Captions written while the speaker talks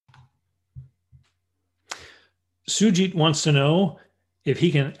Sujit wants to know if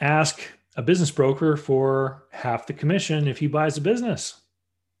he can ask a business broker for half the commission if he buys a business.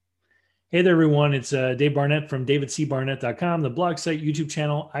 Hey there, everyone. It's Dave Barnett from davidcbarnett.com, the blog site, YouTube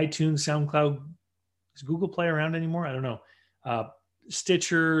channel, iTunes, SoundCloud. Is Google Play around anymore? I don't know. Uh,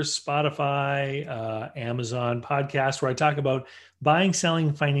 Stitcher, Spotify, Amazon podcast, where I talk about buying,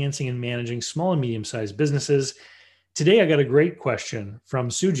 selling, financing, and managing small and medium-sized businesses. Today, I got a great question from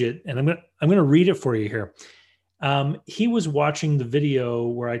Sujit, and I'm gonna read it for you here. He was watching the video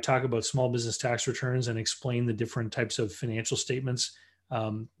where I talk about small business tax returns and explain the different types of financial statements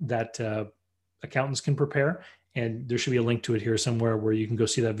that accountants can prepare. And there should be a link to it here somewhere where you can go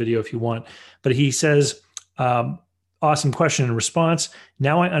see that video if you want. But he says, awesome question and response.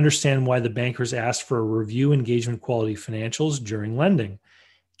 Now I understand why the bankers asked for a review engagement quality financials during lending.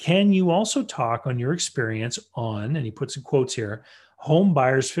 Can you also talk on your experience on, and he puts in quotes here, home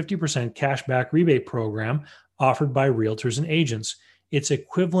buyers 50% cashback rebate program offered by realtors and agents? It's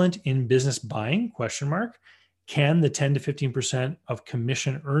equivalent in business buying, question mark. Can the 10 to 15% of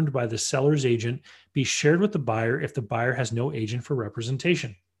commission earned by the seller's agent be shared with the buyer if the buyer has no agent for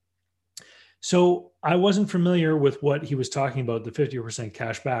representation? So I wasn't familiar with what he was talking about, the 50%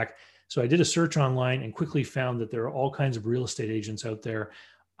 cash back. So I did a search online and quickly found that there are all kinds of real estate agents out there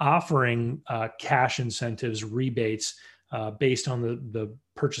offering cash incentives, rebates based on the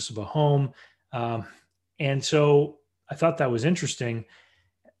purchase of a home. And so I thought that was interesting.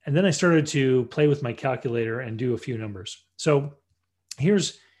 And then I started to play with my calculator and do a few numbers. So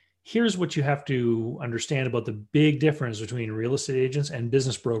here's what you have to understand about the big difference between real estate agents and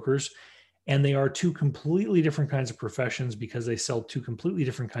business brokers. And they are two completely different kinds of professions because they sell two completely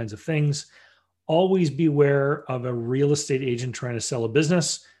different kinds of things. Always beware of a real estate agent trying to sell a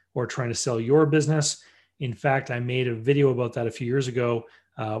business or trying to sell your business. In fact, I made a video about that a few years ago,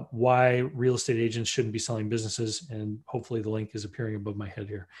 why real estate agents shouldn't be selling businesses. And hopefully the link is appearing above my head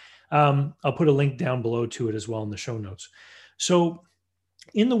here. I'll put a link down below to it as well in the show notes. So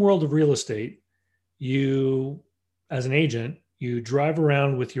in the world of real estate, you, as an agent, you drive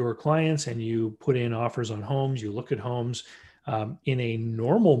around with your clients and you put in offers on homes, you look at homes. In a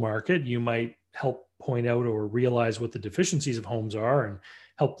normal market, you might help point out or realize what the deficiencies of homes are and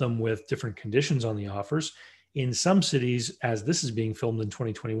help them with different conditions on the offers. In some cities, as this is being filmed in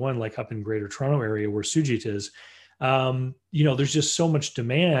 2021, like up in Greater Toronto area where Sujit is, there's just so much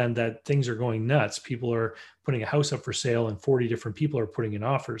demand that things are going nuts. People are putting a house up for sale and 40 different people are putting in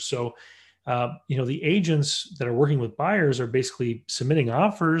offers. So, the agents that are working with buyers are basically submitting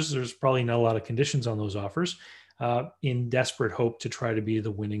offers. There's probably not a lot of conditions on those offers in desperate hope to try to be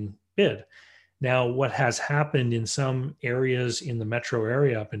the winning bid. Now, what has happened in some areas in the metro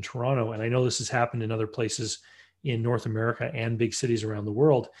area up in Toronto, and I know this has happened in other places in North America and big cities around the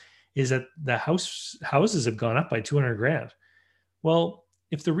world, is that the houses have gone up by 200 grand. Well,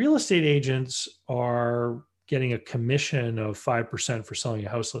 if the real estate agents are getting a commission of 5% for selling a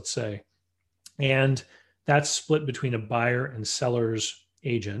house, let's say, and that's split between a buyer and seller's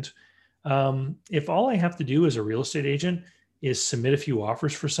agent. If all I have to do as a real estate agent is submit a few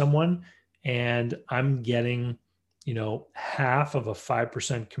offers for someone and I'm getting, half of a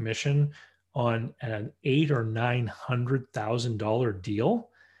 5% commission on an $800,000 or $900,000 deal,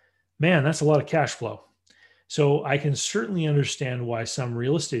 man, that's a lot of cash flow. So I can certainly understand why some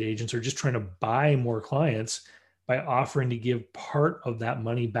real estate agents are just trying to buy more clients by offering to give part of that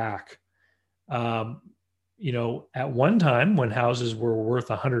money back. At one time when houses were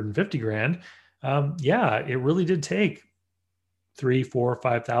worth 150 grand, it really did take $3, $4,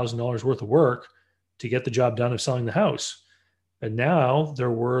 $5,000 worth of work to get the job done of selling the house. But now they're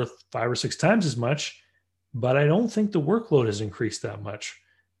worth 5 or 6 times as much, but I don't think the workload has increased that much,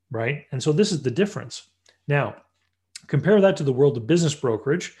 right? And so this is the difference. Now, compare that to the world of business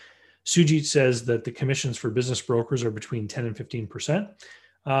brokerage. Sujit says that the commissions for business brokers are between 10 and 15%.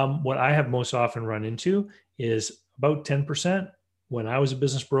 What I have most often run into is about 10%. When I was a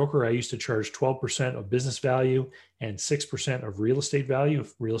business broker, I used to charge 12% of business value and 6% of real estate value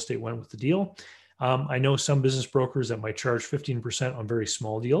if real estate went with the deal. I know some business brokers that might charge 15% on very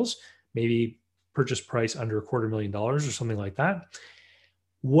small deals, maybe purchase price under $250,000 or something like that.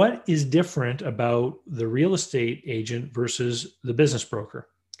 What is different about the real estate agent versus the business broker?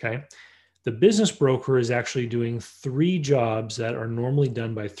 Okay. The business broker is actually doing 3 jobs that are normally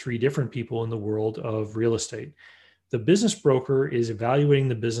done by 3 different people in the world of real estate. The business broker is evaluating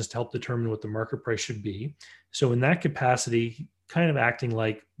the business to help determine what the market price should be. So in that capacity, kind of acting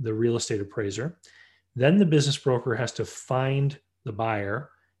like the real estate appraiser. Then the business broker has to find the buyer.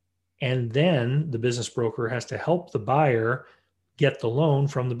 And then the business broker has to help the buyer get the loan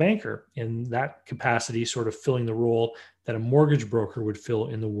from the banker, in that capacity, sort of filling the role that a mortgage broker would fill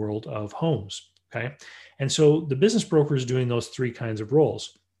in the world of homes. Okay. And so the business broker is doing those three kinds of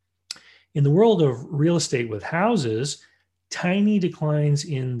roles. In the world of real estate with houses, tiny declines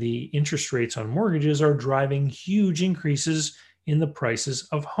in the interest rates on mortgages are driving huge increases in the prices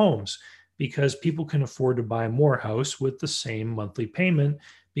of homes, because people can afford to buy more house with the same monthly payment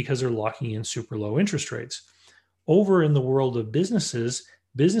because they're locking in super low interest rates. Over in the world of businesses,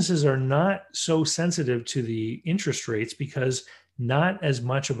 businesses are not so sensitive to the interest rates because not as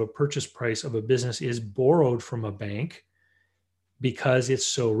much of a purchase price of a business is borrowed from a bank, because it's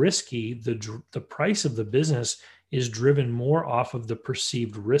so risky. The price of the business is driven more off of the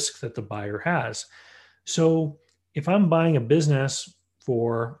perceived risk that the buyer has. So if I'm buying a business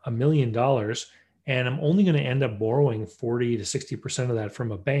for $1 million and I'm only going to end up borrowing 40 to 60% of that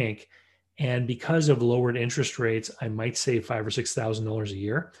from a bank, and because of lowered interest rates, I might save $5,000 or $6,000 a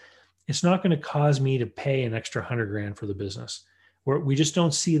year, it's not going to cause me to pay an extra 100 grand for the business. Where we just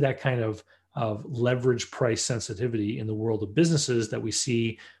don't see that kind of leverage price sensitivity in the world of businesses that we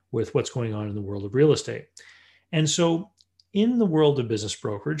see with what's going on in the world of real estate. And so in the world of business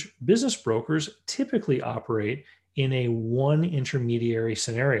brokerage, business brokers typically operate in a one intermediary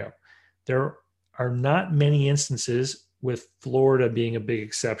scenario. There are not many instances, with Florida being a big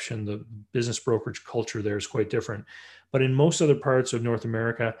exception. The business brokerage culture there is quite different. But in most other parts of North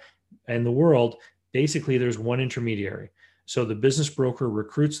America and the world, basically there's one intermediary. So the business broker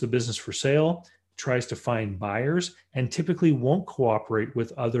recruits the business for sale, tries to find buyers, and typically won't cooperate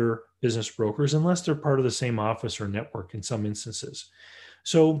with other business brokers unless they're part of the same office or network in some instances.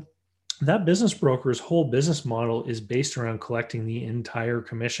 So that business broker's whole business model is based around collecting the entire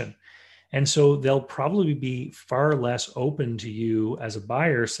commission. And so they'll probably be far less open to you as a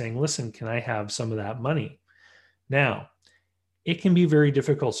buyer saying, listen, can I have some of that money? Now, it can be very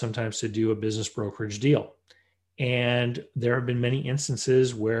difficult sometimes to do a business brokerage deal. And there have been many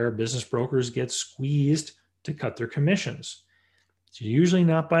instances where business brokers get squeezed to cut their commissions. It's usually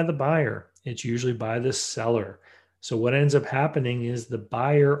not by the buyer, it's usually by the seller. So what ends up happening is the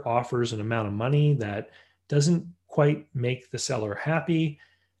buyer offers an amount of money that doesn't quite make the seller happy.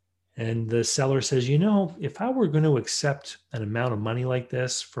 And the seller says, if I were going to accept an amount of money like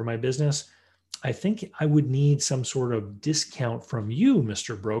this for my business, I think I would need some sort of discount from you,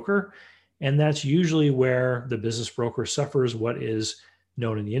 Mr. Broker. And that's usually where the business broker suffers what is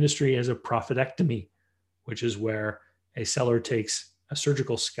known in the industry as a profitectomy, which is where a seller takes a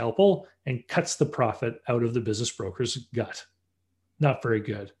surgical scalpel and cuts the profit out of the business broker's gut. Not very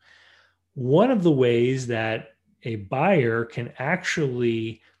good. One of the ways that a buyer can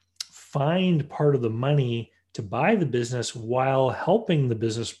actually find part of the money to buy the business while helping the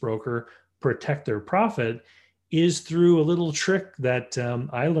business broker protect their profit is through a little trick that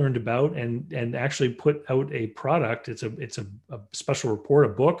I learned about and actually put out a product. It's a special report, a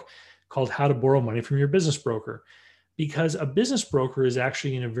book called How to Borrow Money from Your Business Broker, because a business broker is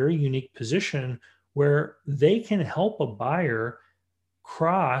actually in a very unique position where they can help a buyer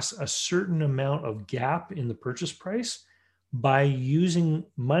cross a certain amount of gap in the purchase price by using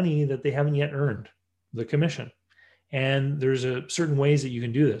money that they haven't yet earned, the commission. And there's certain ways that you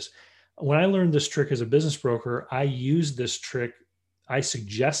can do this. When I learned this trick as a business broker, I used this trick. I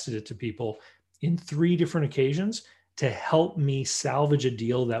suggested it to people in 3 different occasions to help me salvage a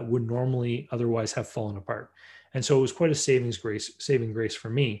deal that would normally otherwise have fallen apart. And so it was quite a saving grace for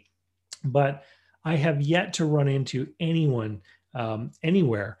me. But I have yet to run into anyone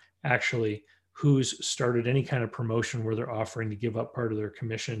anywhere actually who's started any kind of promotion where they're offering to give up part of their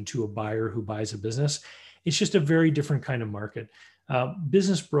commission to a buyer who buys a business. It's just a very different kind of market.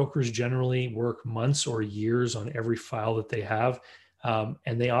 Business brokers generally work months or years on every file that they have.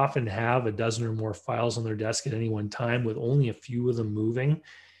 And they often have a dozen or more files on their desk at any one time, with only a few of them moving.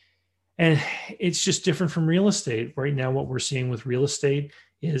 And it's just different from real estate. Right now, what we're seeing with real estate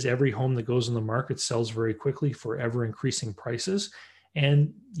is every home that goes on the market sells very quickly for ever increasing prices.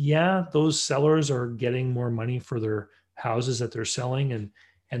 And yeah, those sellers are getting more money for their houses that they're selling,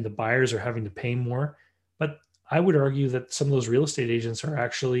 and the buyers are having to pay more. But I would argue that some of those real estate agents are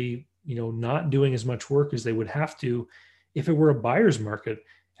actually, not doing as much work as they would have to if it were a buyer's market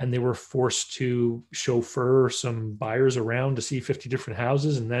and they were forced to chauffeur some buyers around to see 50 different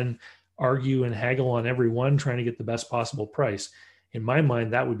houses and then argue and haggle on every one, trying to get the best possible price. In my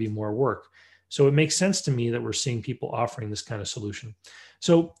mind, that would be more work. So it makes sense to me that we're seeing people offering this kind of solution.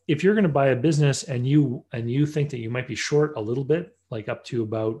 So if you're going to buy a business and you think that you might be short a little bit, like up to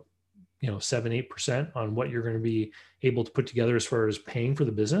about 7-8% on what you're going to be able to put together as far as paying for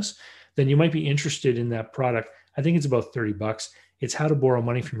the business, then you might be interested in that product. I think it's about $30. It's How to Borrow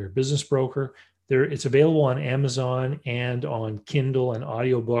Money from Your Business Broker. It's available on Amazon and on Kindle and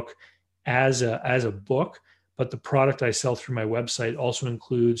audiobook as a book. But the product I sell through my website also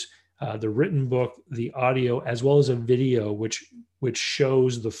includes the written book, the audio, as well as a video, which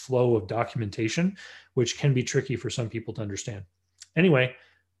shows the flow of documentation, which can be tricky for some people to understand. Anyway,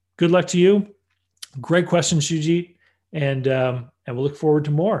 good luck to you. Great question, Shujit. And we'll look forward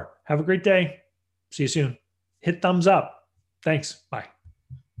to more. Have a great day. See you soon. Hit thumbs up. Thanks. Bye.